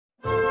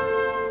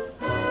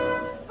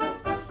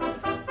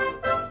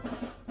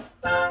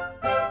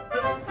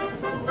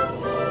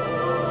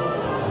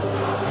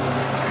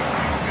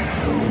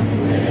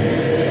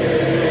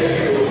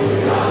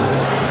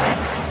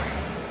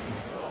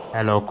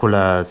Hello,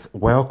 coolers.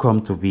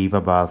 Welcome to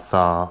Viva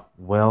Barça.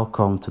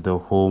 Welcome to the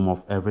home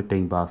of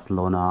everything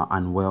Barcelona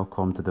and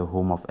welcome to the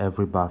home of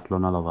every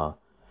Barcelona lover.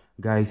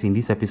 Guys, in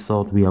this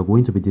episode, we are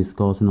going to be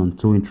discussing on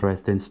two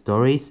interesting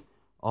stories,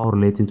 all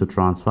relating to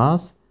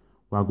transfers.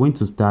 We are going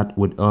to start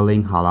with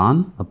Erling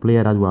Haaland, a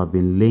player that we have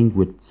been linked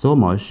with so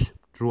much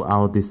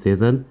throughout this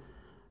season.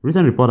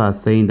 Recent reports are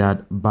saying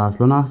that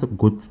Barcelona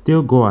could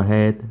still go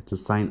ahead to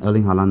sign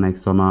Erling Haaland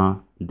next summer,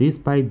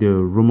 despite the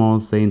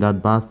rumors saying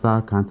that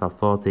Barca can't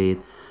afford it.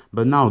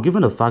 But now,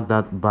 given the fact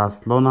that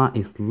Barcelona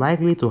is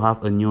likely to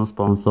have a new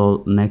sponsor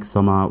next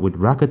summer with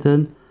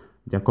Rakuten,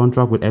 their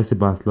contract with FC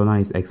Barcelona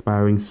is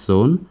expiring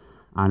soon,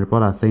 and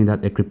reports are saying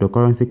that a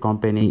cryptocurrency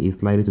company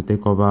is likely to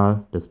take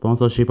over the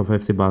sponsorship of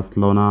FC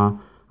Barcelona.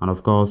 And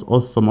of course,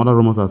 also some other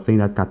rumors are saying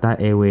that Qatar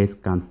Airways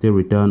can still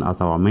return as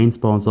our main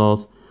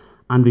sponsors.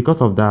 And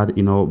because of that,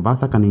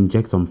 Barca can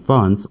inject some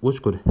funds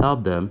which could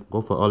help them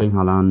go for Erling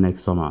Haaland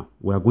next summer.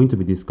 We are going to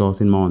be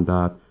discussing more on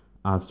that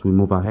as we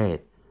move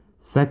ahead.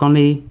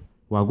 Secondly,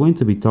 we are going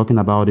to be talking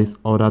about this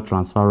other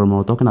transfer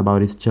rumor, talking about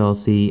this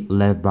Chelsea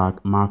left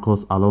back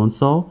Marcos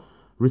Alonso.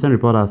 Recent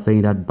reports are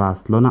saying that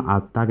Barcelona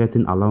are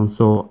targeting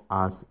Alonso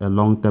as a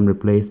long-term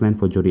replacement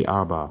for Jordi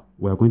Alba.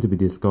 We are going to be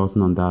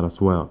discussing on that as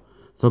well.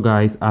 So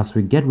guys, as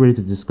we get ready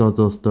to discuss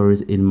those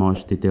stories in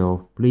much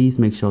detail, please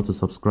make sure to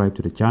subscribe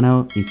to the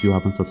channel if you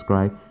haven't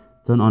subscribed.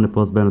 Turn on the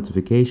post bell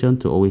notification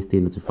to always stay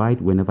notified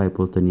whenever I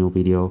post a new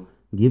video.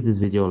 Give this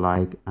video a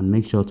like and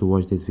make sure to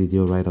watch this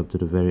video right up to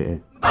the very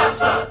end.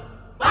 Barça,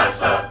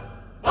 Barça,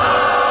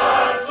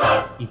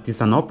 Barça. It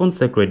is an open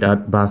secret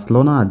that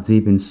Barcelona are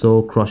deep in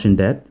soul-crushing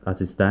debt as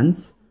it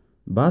stands.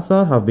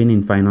 Barca have been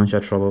in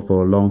financial trouble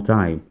for a long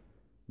time.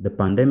 The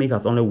pandemic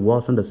has only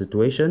worsened the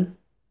situation.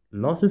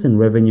 Losses in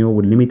revenue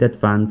with limited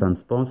fans and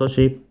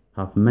sponsorship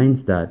have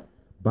meant that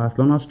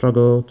Barcelona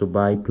struggle to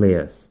buy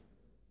players.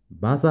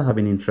 Barca have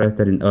been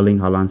interested in Erling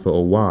Haaland for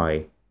a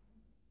while.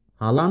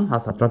 Haaland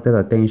has attracted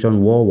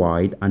attention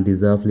worldwide and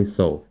deservedly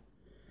so.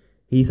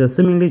 He is a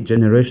seemingly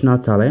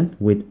generational talent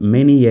with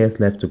many years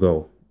left to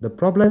go. The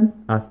problem,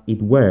 as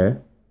it were,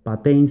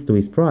 pertains to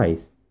his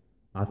price.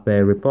 As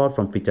per a report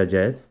from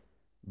FeatureJets,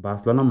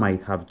 Barcelona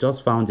might have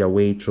just found their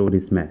way through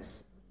this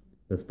mess.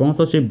 The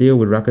sponsorship deal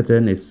with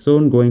Rakuten is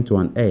soon going to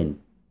an end.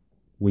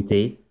 With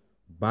it,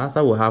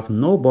 Barca will have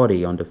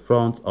nobody on the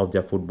front of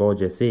their football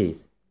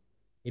jerseys.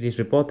 It is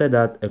reported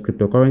that a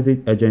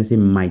cryptocurrency agency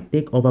might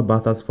take over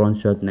Barca's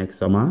front shirt next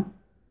summer.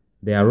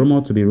 They are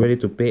rumored to be ready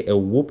to pay a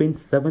whopping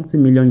 70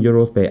 million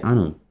euros per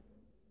annum.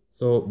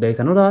 So there is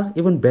another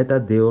even better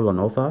deal on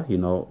offer,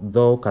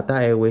 though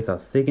Qatar Airways are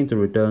seeking to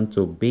return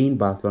to being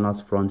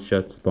Barcelona's front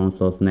shirt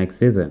sponsors next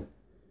season.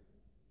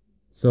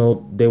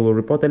 So they will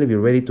reportedly be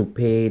ready to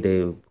pay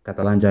the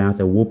Catalan Giants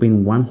a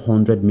whopping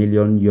 100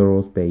 million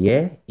euros per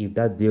year if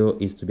that deal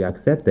is to be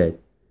accepted.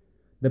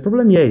 The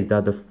problem here is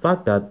that the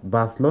fact that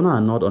Barcelona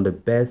are not on the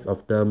best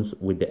of terms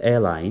with the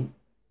airline,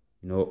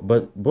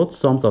 but both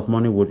sums of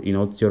money would,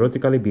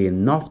 theoretically be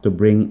enough to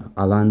bring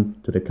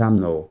Haaland to the Camp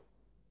Nou.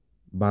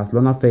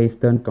 Barcelona face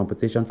stern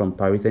competition from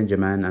Paris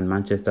Saint-Germain and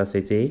Manchester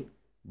City.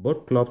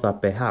 Both clubs are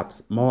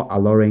perhaps more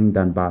alluring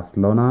than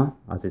Barcelona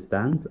as it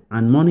stands,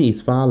 and money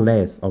is far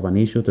less of an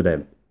issue to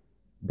them.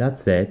 That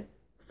said,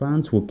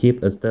 fans will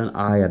keep a stern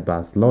eye at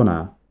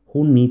Barcelona,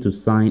 who need to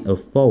sign a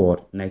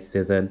forward next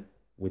season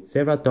with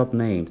several top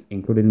names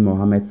including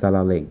Mohamed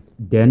Salah linked.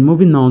 Then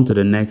moving on to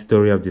the next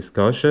story of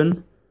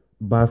discussion,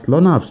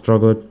 Barcelona have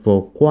struggled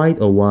for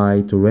quite a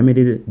while to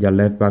remedy their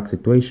left-back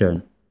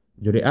situation.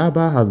 Jordi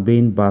Alba has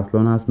been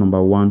Barcelona's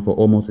number one for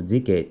almost a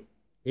decade.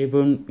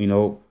 Even,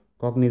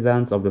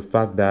 cognizance of the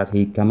fact that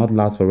he cannot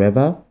last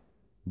forever,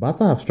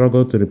 Barca have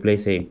struggled to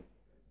replace him.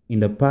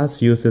 In the past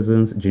few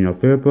seasons, Junior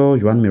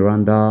Firpo, Juan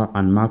Miranda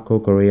and Marco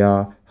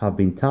Correa have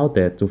been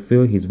touted to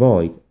fill his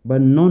void,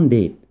 but none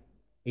did.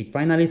 It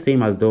finally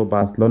seemed as though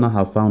Barcelona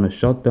have found a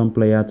short-term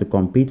player to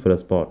compete for the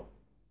spot.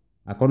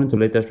 According to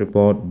latest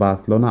report,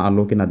 Barcelona are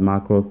looking at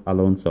Marcos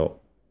Alonso.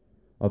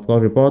 Of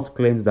course, reports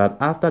claims that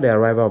after the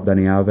arrival of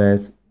Dani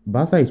Alves,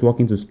 Barca is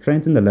working to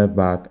strengthen the left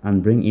back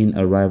and bring in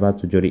a rival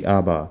to Jordi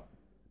Alba.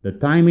 The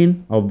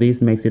timing of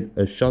this makes it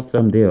a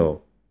short-term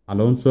deal.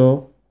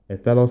 Alonso, a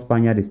fellow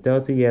Spaniard, is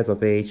 30 years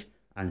of age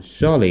and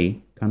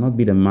surely cannot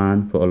be the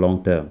man for a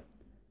long term.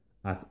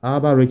 As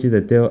Alba reaches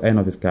the tail end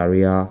of his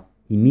career,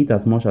 he needs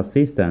as much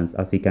assistance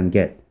as he can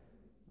get.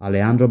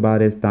 Alejandro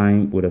Balde's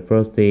time with the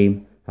first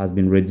team has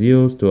been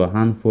reduced to a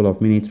handful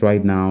of minutes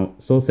right now,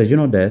 so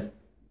Sergio Dest,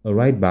 a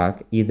right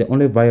back, is the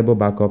only viable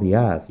backup he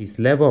has. His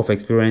level of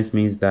experience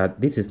means that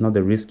this is not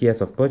the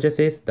riskiest of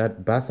purchases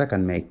that Barca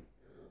can make.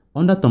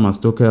 Under Thomas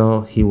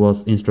Tuchel, he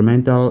was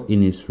instrumental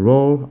in his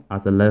role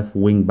as a left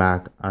wing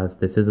back as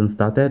the season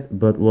started,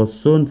 but was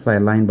soon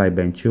sidelined by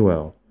Ben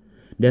Chilwell.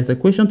 There's a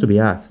question to be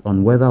asked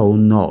on whether or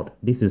not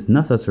this is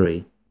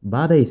necessary.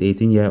 Balde is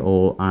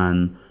 18-year-old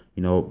and,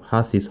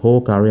 has his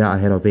whole career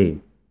ahead of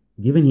him.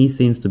 Given he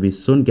seems to be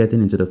soon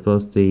getting into the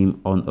first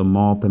team on a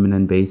more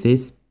permanent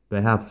basis,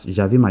 perhaps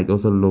Xavi might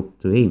also look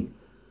to him.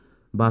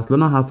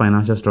 Barcelona have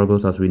financial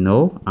struggles as we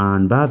know,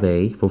 and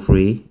Balde, for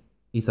free,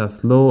 It's as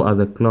slow as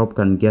a club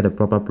can get a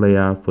proper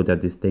player for their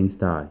distinct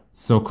style.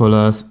 So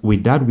callers,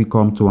 with that we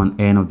come to an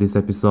end of this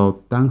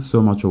episode. Thanks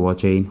so much for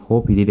watching.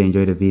 Hope you did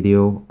enjoy the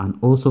video and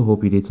also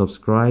hope you did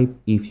subscribe.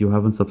 If you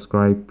haven't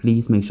subscribed,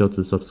 please make sure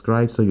to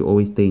subscribe so you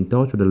always stay in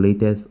touch with the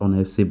latest on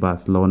FC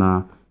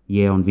Barcelona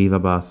here on Viva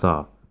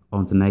Barça.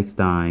 Until next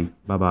time,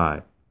 bye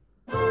bye.